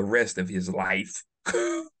for the rest of his life.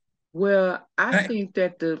 Well, I think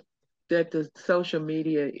that the social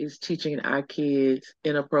media is teaching our kids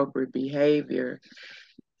inappropriate behavior.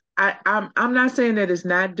 I'm not saying that it's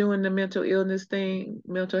not doing the mental illness thing,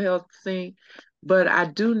 mental health thing, but I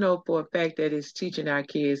do know for a fact that it's teaching our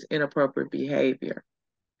kids inappropriate behavior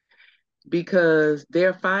because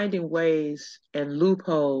they're finding ways and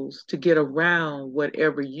loopholes to get around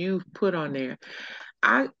whatever you put on there.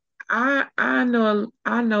 I I know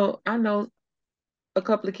a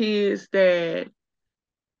couple of kids that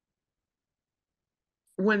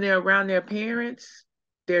when they're around their parents,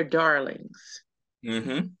 they're darlings.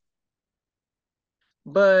 Mm-hmm.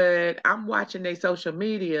 But I'm watching their social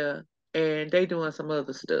media and they doing some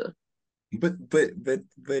other stuff. But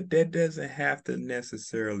that doesn't have to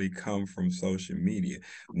necessarily come from social media.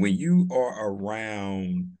 When you are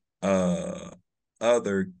around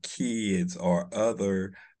other kids or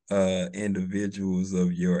other individuals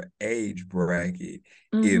of your age bracket,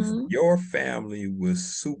 if Mm-hmm. your family was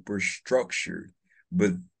super structured,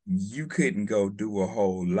 but you couldn't go do a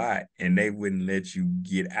whole lot and they wouldn't let you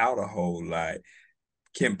get out a whole lot,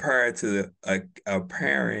 compared to a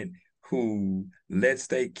parent who lets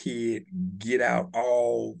their kid get out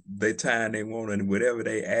all the time they want, and whatever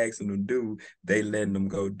they ask them to do, they letting them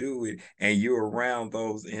go do it. And you're around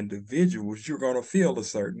those individuals, you're going to feel a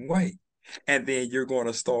certain way. And then you're going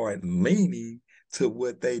to start leaning to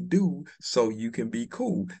what they do so you can be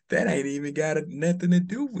cool. That ain't even got nothing to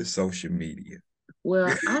do with social media.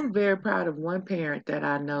 Well, I'm very proud of one parent that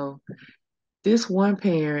I know. This one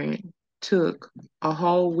parent took a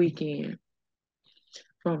whole weekend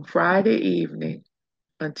from Friday evening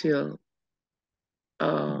until,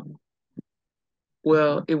 um,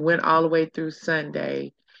 well, it went all the way through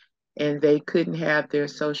Sunday, and they couldn't have their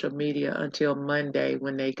social media until Monday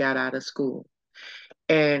when they got out of school.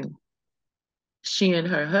 And she and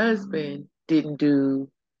her husband didn't do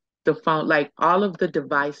the phone, like all of the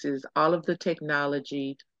devices, all of the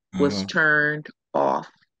technology was Uh-huh. turned off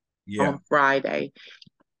Yeah. on Friday.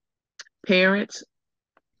 Parents,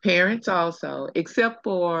 parents also, except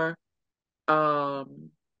for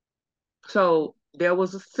um so there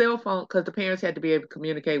was a cell phone because the parents had to be able to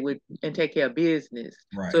communicate with and take care of business.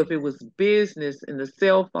 So Right. if it was business and the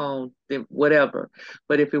cell phone, then whatever.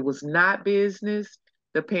 But if it was not business,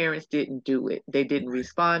 the parents didn't do it. They didn't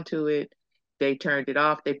respond to it. They turned it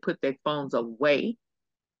off. They put their phones away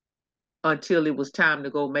until it was time to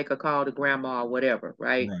go make a call to grandma or whatever,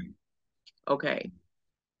 right? Right. Okay.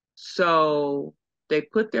 So they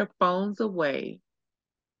put their phones away.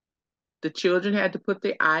 The children had to put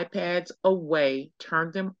their iPads away,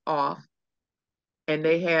 turn them off, and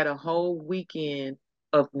they had a whole weekend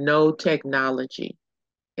of no technology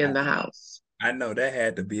in the Right. house. I know that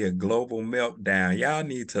had to be a global meltdown. Y'all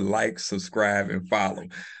need to like, subscribe, and follow.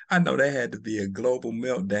 I know that had to be a global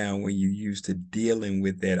meltdown when you used to dealing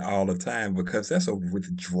with that all the time, because that's a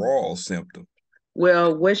withdrawal symptom.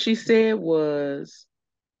 Well, what she said was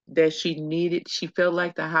that she felt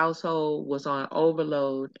like the household was on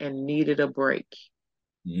overload and needed a break.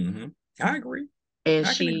 Hmm. I agree. And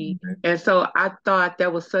I can agree she, with that. and so I thought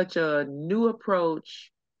that was such a new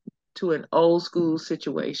approach to an old school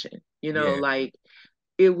situation. Yeah, Like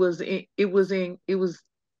it was the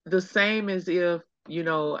same as if,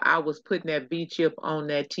 I was putting that B chip on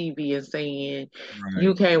that TV and saying, you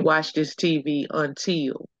right, can't watch this TV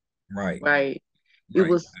until, right, right? It right.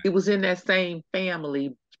 was it was in that same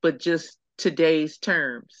family, but just today's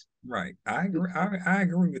terms. Right. I agree. I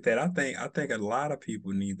agree with that. I think a lot of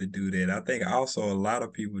people need to do that. I think also a lot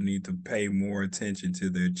of people need to pay more attention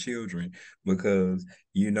to their children because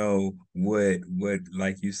you know what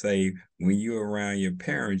like you say, when you're around your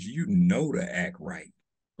parents, you know to act right.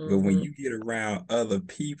 But when Hmm. you get around other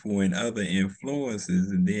people and other influences,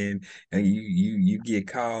 and then and you get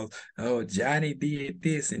calls, oh, Johnny did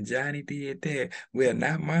this and Johnny did that. Well,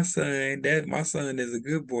 not my son. That my son is a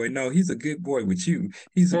good boy. No, he's a good boy with you.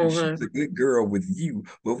 Hmm. She's a good girl with you.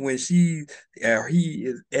 But when she or he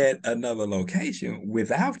is at another location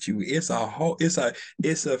without you, it's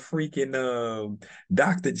a freaking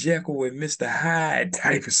Dr. Jekyll and Mr. Hyde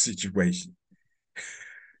type of situation.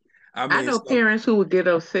 I I mean, know so parents who would get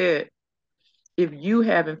upset if you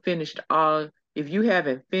haven't finished all, if you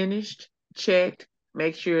haven't finished, checked,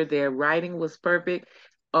 make sure their writing was perfect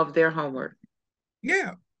of their homework.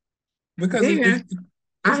 yeah, because Then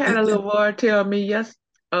I had a it's little boy tell me uh,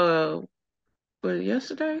 was it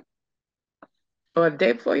yesterday or the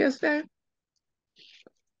day before yesterday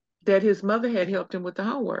that his mother had helped him with the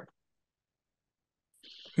homework.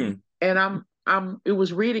 hmm, And it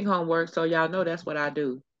was reading homework, so y'all know that's what I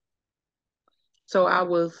do. So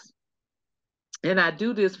and I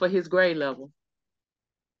do this for his grade level.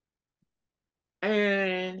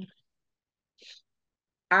 And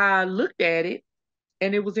I looked at it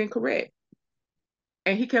and it was incorrect.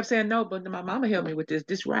 And he kept saying, no, but my mama helped me with this.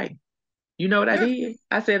 This right. You know what I yeah. did?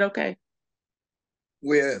 I said, okay.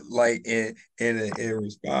 Well, like in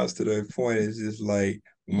response to the point, it's just like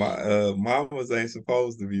my mamas ain't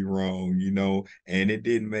supposed to be wrong, you know, and it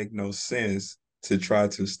didn't make no sense to try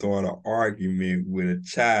to start an argument with a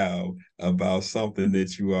child about something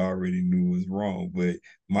that you already knew was wrong. But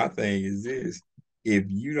my thing is this: if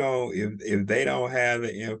they don't have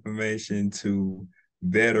the information to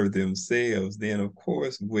better themselves, then of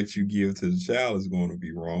course what you give to the child is going to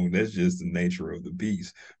be wrong. That's just the nature of the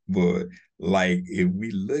beast. But like if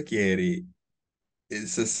we look at it,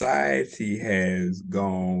 society has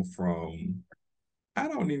gone from, I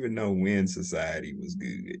don't even know when society was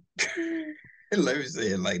good. Let me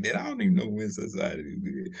say it like that. I don't even know when society was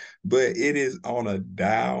good, but it is on a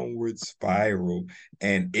downward spiral,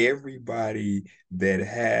 and everybody that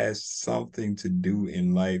has something to do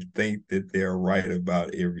in life think that they're right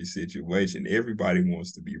about every situation. Everybody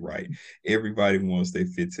wants to be right. Everybody wants their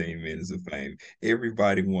 15 minutes of fame.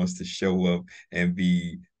 Everybody wants to show up and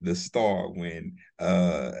be the star when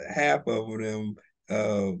half of them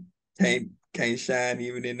uh can't shine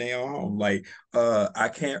even in their own home. Like I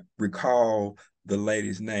can't recall the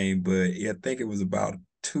lady's name, but I think it was about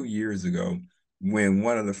 2 years ago when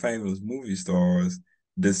one of the famous movie stars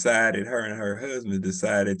decided, her and her husband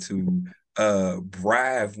decided to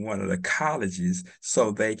bribe one of the colleges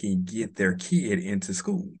so they can get their kid into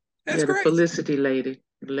school. That's Yeah, the crazy. Felicity lady.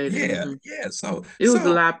 The lady. Yeah, Hmm. yeah. So It was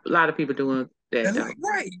a lot of people doing that though. like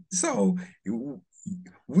right. So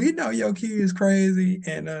we know your kid is crazy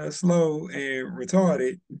and slow and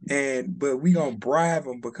retarded, and but we gonna bribe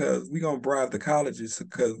them because we gonna bribe the colleges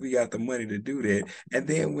because we got the money to do that. And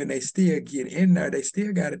then when they still get in there, they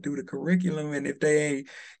still got to do the curriculum. And if they ain't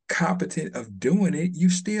competent of doing it, you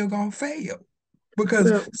still gonna fail because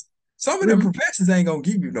Well, some of them rem- professors ain't gonna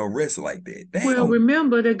give you no rest like that. They ain't well, gonna.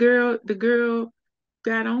 remember the girl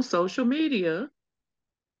got on social media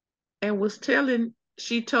and was telling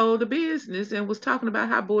she told the business and was talking about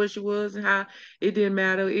how bored she was and how it didn't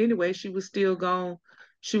matter anyway. She was still gonna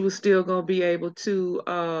be able to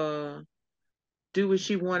do what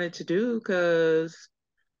she wanted to do because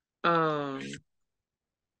um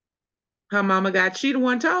her mama got she the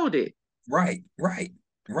one told it. Right, right,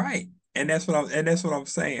 right. And that's what I'm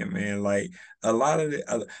saying, man. Like a lot of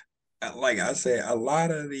the like I said, a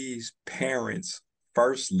lot of these parents,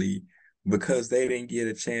 firstly, because they didn't get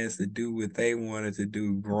a chance to do what they wanted to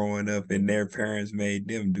do growing up, and their parents made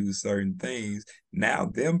them do certain things. Now,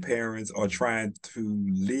 them parents are trying to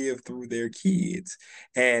live through their kids,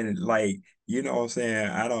 and like you know, what I'm saying,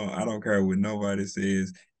 I don't care what nobody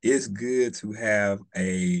says. It's good to have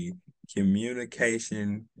a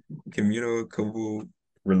communication, communicable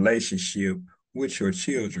relationship with your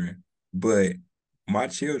children, but my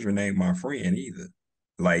children ain't my friend either.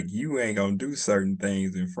 Like you ain't gonna do certain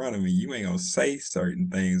things in front of me. You ain't gonna say certain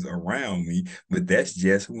things around me, but that's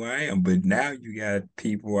just who I am. But now you got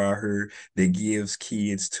people out here that gives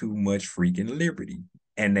kids too much freaking liberty.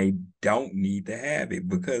 And they don't need to have it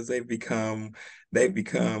because they become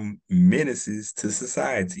menaces to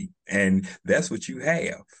society. And that's what you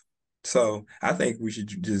have. So I think we should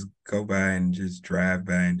just go by and just drive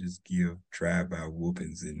by and just give drive-by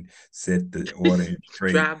whoopings and set the order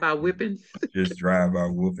straight. Drive by whippings. Just drive by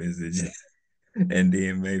whoopings and just And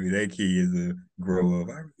then maybe their kids will grow up.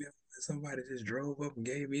 I remember when somebody just drove up and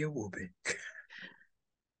gave me a whooping.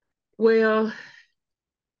 Well,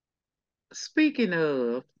 speaking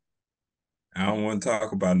of, I don't want to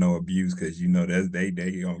talk about no abuse because you know that's they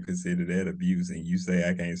gonna consider that abuse, and you say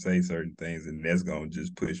I can't say certain things, and that's gonna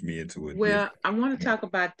just push me into a well, different. I want to talk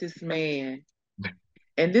about this man.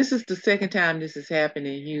 And this is the second time this has happened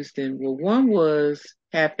in Houston. Well, one was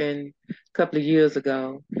happened a couple of years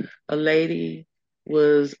ago. A lady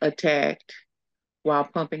was attacked while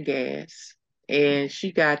pumping gas, and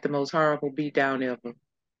she got the most horrible beat down ever.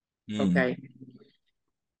 Mm, Okay.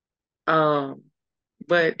 Um,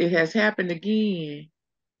 but it has happened again.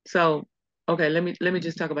 So, okay, let me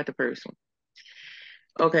just talk about the first one.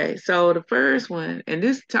 Okay, so the first one, and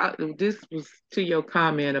this was to your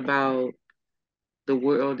comment about the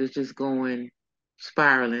world is just going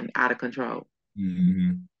spiraling out of control.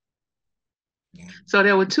 mm, So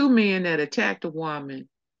there were two men that attacked a woman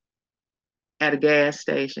at a gas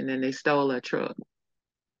station and they stole her truck.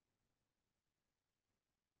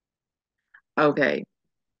 Okay,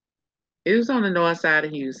 it was on the north side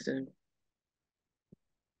of Houston.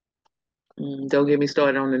 Don't get me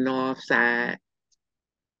started on the north side.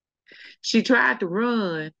 She tried to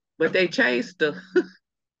run, but they chased her.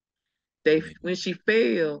 They man. when she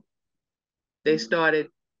fell, they started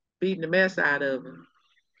beating the mess out of her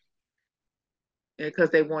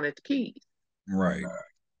because they wanted the keys. Right.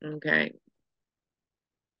 Okay,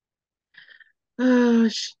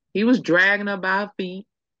 he was dragging her by her feet.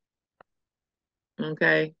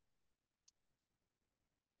 Okay,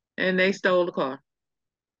 and they stole the car.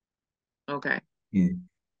 Okay, Mm,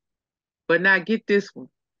 but now get this one.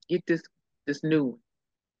 Get this new one.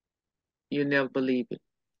 You'll never believe it.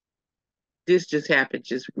 This just happened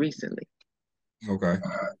just recently. okay.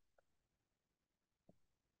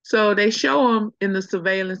 So they show him in the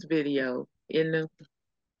surveillance video in the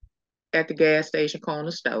at the gas station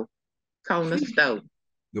corner store,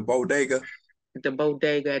 The bodega. the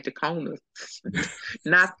bodega at the corner.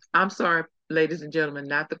 Not, I'm sorry, ladies and gentlemen,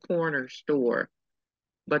 not the corner store,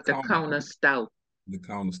 but the Corner. corner store. The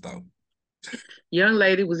corner store. Young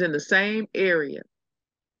lady was in the same area.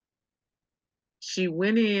 She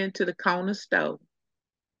went into the corner store,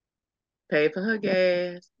 paid for her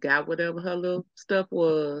gas, got whatever her little stuff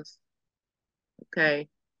was. Okay.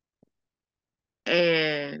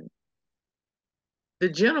 And the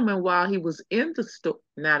gentleman, while he was in the store,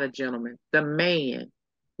 not a gentleman, the man,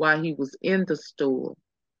 while he was in the store,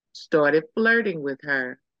 started flirting with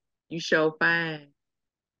her. You show fine.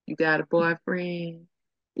 You got a boyfriend.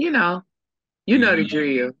 You know, you know the Mm,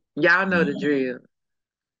 drill. Y'all know the mm, drill.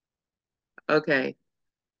 Okay.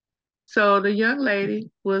 So the young lady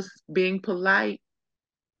was being polite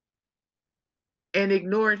and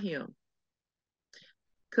ignored him.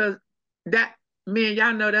 Cause that man,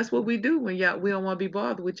 y'all know that's what we do when y'all we don't want to be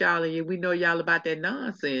bothered with y'all and we know y'all about that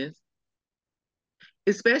nonsense.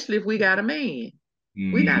 Especially if we got a man.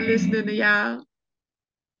 We not mm, listening to y'all.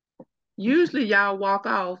 Usually y'all walk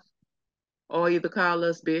off or either call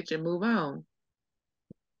us bitch and move on.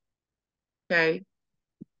 Okay.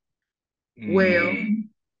 Well, mm.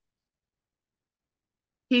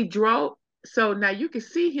 he drove. So now you can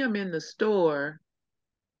see him in the store.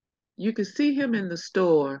 You can see him in the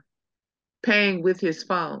store paying with his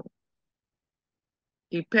phone.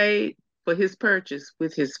 He paid for his purchase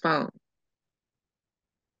with his phone.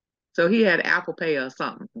 So he had Apple Pay or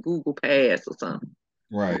something, Google Pass or something.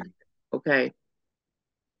 Right. Okay.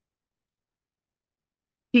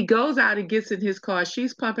 He goes out and gets in his car.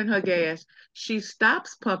 She's pumping her gas. She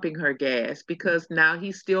stops pumping her gas because now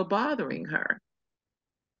he's still bothering her.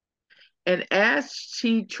 And as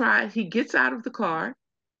he gets out of the car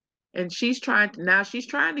and she's trying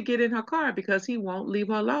to get in her car because he won't leave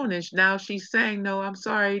her alone. And now she's saying, no, I'm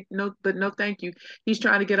sorry. No, but no, thank you. He's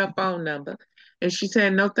trying to get her phone number. And she's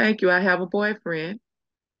saying, no, thank you. I have a boyfriend.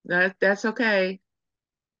 That's okay.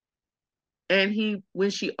 And when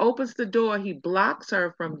she opens the door, he blocks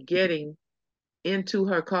her from getting into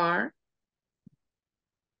her car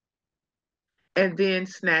and then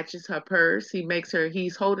snatches her purse.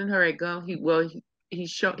 He's holding her a gun.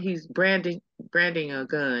 He's branding a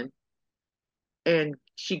gun and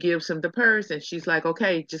she gives him the purse and she's like,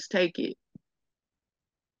 okay, just take it.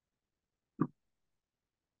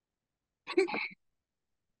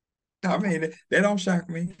 I mean, that don't shock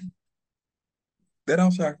me. That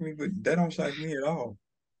don't shock me, but that don't shock me at all.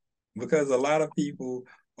 Because a lot of people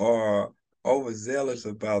are overzealous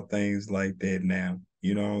about things like that now.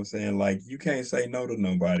 You know what I'm saying? Like you can't say no to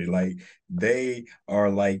nobody. Like they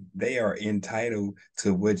are entitled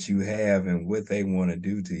to what you have and what they want to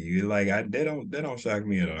do to you. Like that don't shock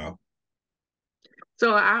me at all.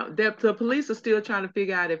 So the police are still trying to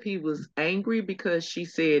figure out if he was angry because she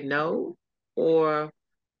said no, or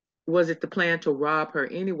was it the plan to rob her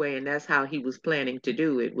anyway, and that's how he was planning to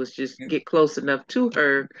do it, was just get close enough to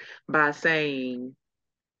her by saying,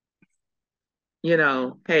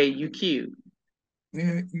 hey, you cute.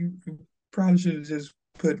 Yeah, you probably should have just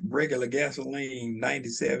put regular gasoline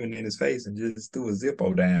 97 in his face and just threw a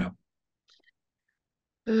Zippo down.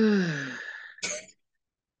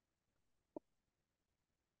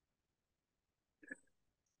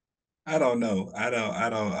 I don't know. I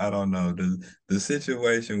don't know. The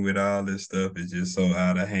situation with all this stuff is just so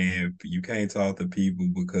out of hand. You can't talk to people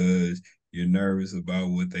because you're nervous about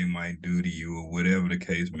what they might do to you or whatever the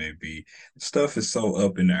case may be. Stuff is so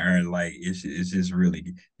up in the air, like it's just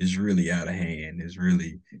really it's really out of hand. It's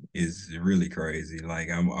really crazy. Like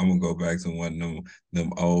I'm gonna go back to one of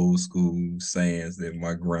them old school sayings that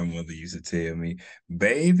my grandmother used to tell me,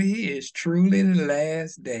 baby, it's truly the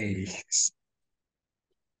last days.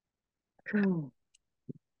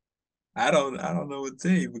 I don't know what to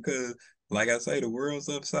tell you because like I say, the world's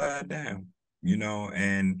upside down,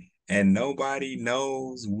 and nobody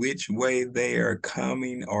knows which way they are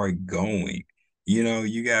coming or going.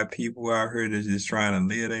 You got people out here that's just trying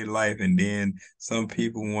to live their life, and then some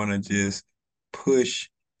people want to just push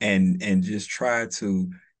and just try to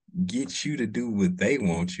get you to do what they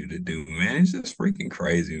want you to do, man. It's just freaking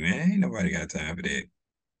crazy, man. Ain't nobody got time for that.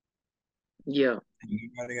 Yeah,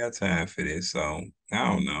 Ain't nobody got time for this. So I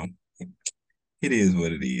don't know. It is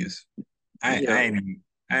what it is. I yeah, ain't even,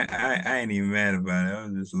 I ain't even mad about it. I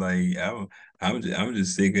was just like I'm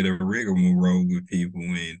just sick of the rigmarole with people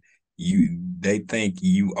when they think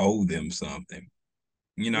you owe them something.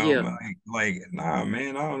 yeah, Like nah,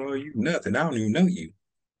 man, I don't know you nothing. I don't even know you.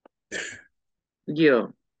 yeah,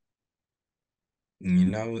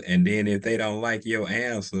 And then if they don't like your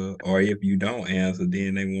answer, or if you don't answer,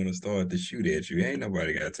 then they want to start to shoot at you. Ain't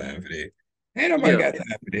nobody got time for that. Ain't nobody yeah. got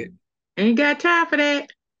time for that. Ain't got time for that.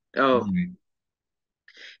 Oh, Mm.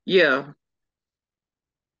 yeah,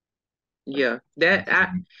 yeah. That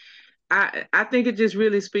I think it just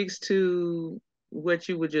really speaks to what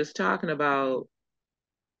you were just talking about,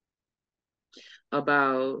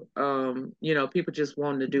 people just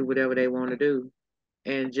wanting to do whatever they want to do,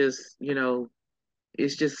 and just,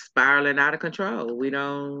 it's just spiraling out of control. We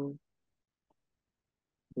don't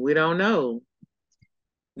know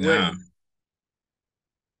what. Nah,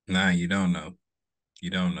 nah, you don't know. You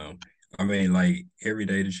don't know. I mean, like every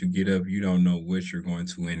day that you get up, you don't know what you're going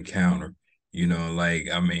to encounter. Like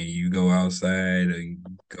I mean, you go outside and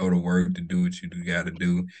go to work to do what you got to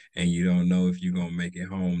do, and you don't know if you're gonna make it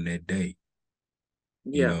home that day.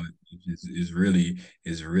 you Yeah, know it's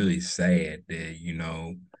really sad that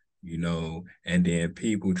and then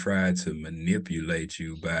people try to manipulate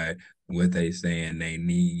you by what they saying they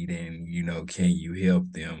need, and can you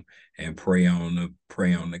help them, and prey on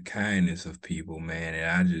the kindness of people, man.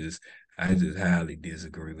 And I just highly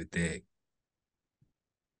disagree with that.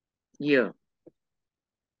 yeah.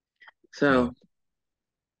 So So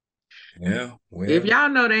yeah, if well, y'all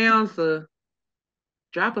know the answer,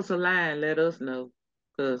 drop us a line, let us know.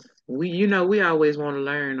 Cause we always want to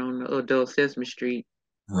learn on the Adult Sesame Street.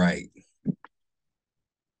 right,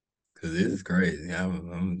 because this is crazy.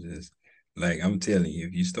 I'm just like, I'm telling you,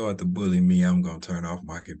 if you start to bully me, I'm gonna turn off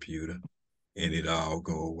my computer and it all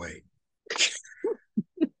go away.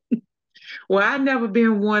 Well, I've never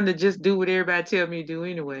been one to just do what everybody tell me to do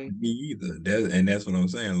anyway. Me either. And that's what I'm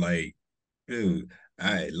saying. Like, dude,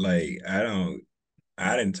 I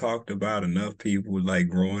didn't talked about enough people like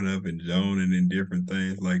growing up and joning and different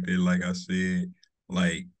things like that. Like I said,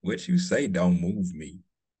 like what you say don't move me.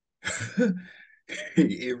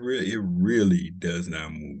 It really does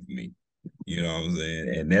not move me. You know what I'm saying?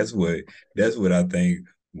 And that's what I think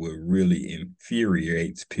what really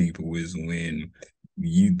infuriates people is when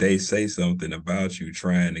they say something about you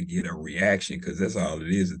trying to get a reaction, because that's all it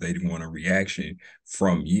is they want a reaction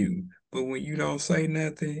from you. But when you don't say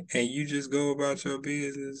nothing and you just go about your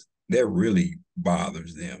business, that really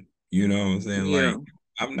bothers them. You know what I'm saying? Yeah,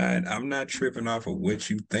 Like, I'm not tripping off of what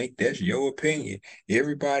you think. That's your opinion.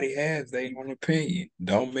 Everybody has their own opinion.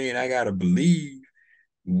 Don't mean I gotta believe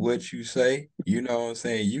what you say. You know what I'm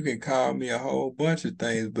saying? You can call me a whole bunch of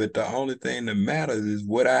things, but the only thing that matters is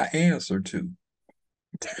what I answer to.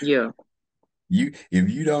 yeah,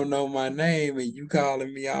 If you don't know my name and you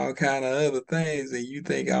calling me all kind of other things and you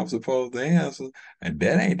think I'm supposed to answer, and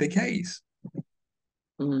that ain't the case,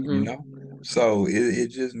 you mm-hmm. know? So it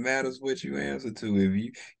just matters what you answer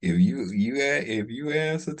to. If you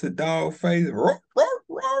answer to dog face, roar, roar,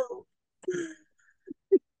 roar,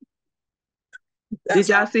 Did that's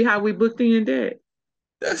y'all all. see how we booked in that?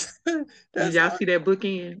 Did That's y'all on, see that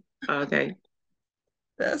bookend? Okay.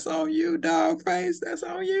 that's on you, dog face. That's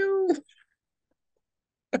on you.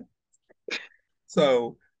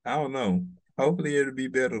 So I don't know. Hopefully it'll be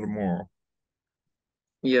better tomorrow.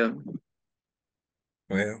 Yeah.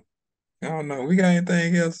 Well, I don't know. We got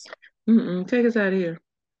anything else? Take us out of here.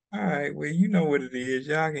 All right, well, you know what it is.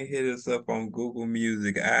 Y'all can hit us up on Google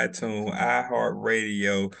Music, iTunes,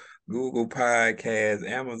 iHeartRadio, Google Podcasts,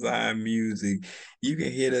 Amazon Music. You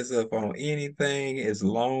can hit us up on anything as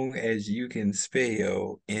long as you can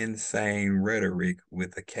spell Insane Rhetoric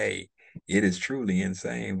with a K. It is truly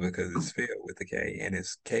insane because it's spelled with a K and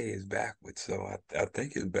its K is backwards. So I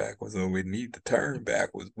think it's backwards, or we need to turn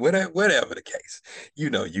backwards. Whatever the case, you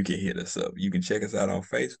know, you can hit us up. You can check us out on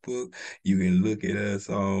Facebook. You can look at us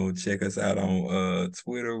on, check us out on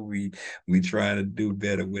Twitter. We trying to do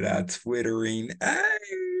better with our twittering. Hey,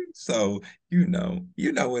 so you know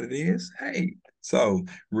what it is. Hey, so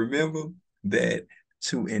remember that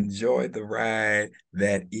to enjoy the ride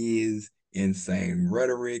that is Insane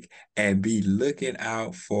Rhetoric, and be looking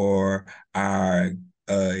out for our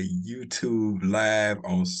YouTube live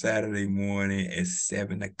on Saturday morning at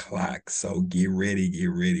 7 o'clock. So get ready,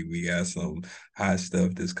 get ready. We got some hot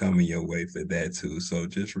stuff that's coming your way for that too. So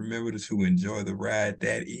just remember to enjoy the ride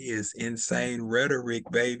that is Insane Rhetoric,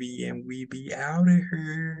 baby. And we be out of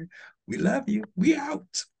here. We love you. We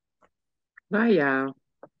out. Bye, y'all.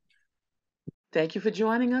 Thank you for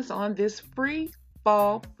joining us on this Free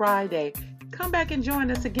Fall Friday. Come back and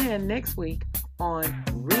join us again next week on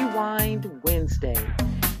Rewind Wednesday.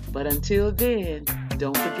 But until then,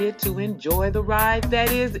 don't forget to enjoy the ride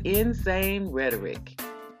that is Insane Rhetoric.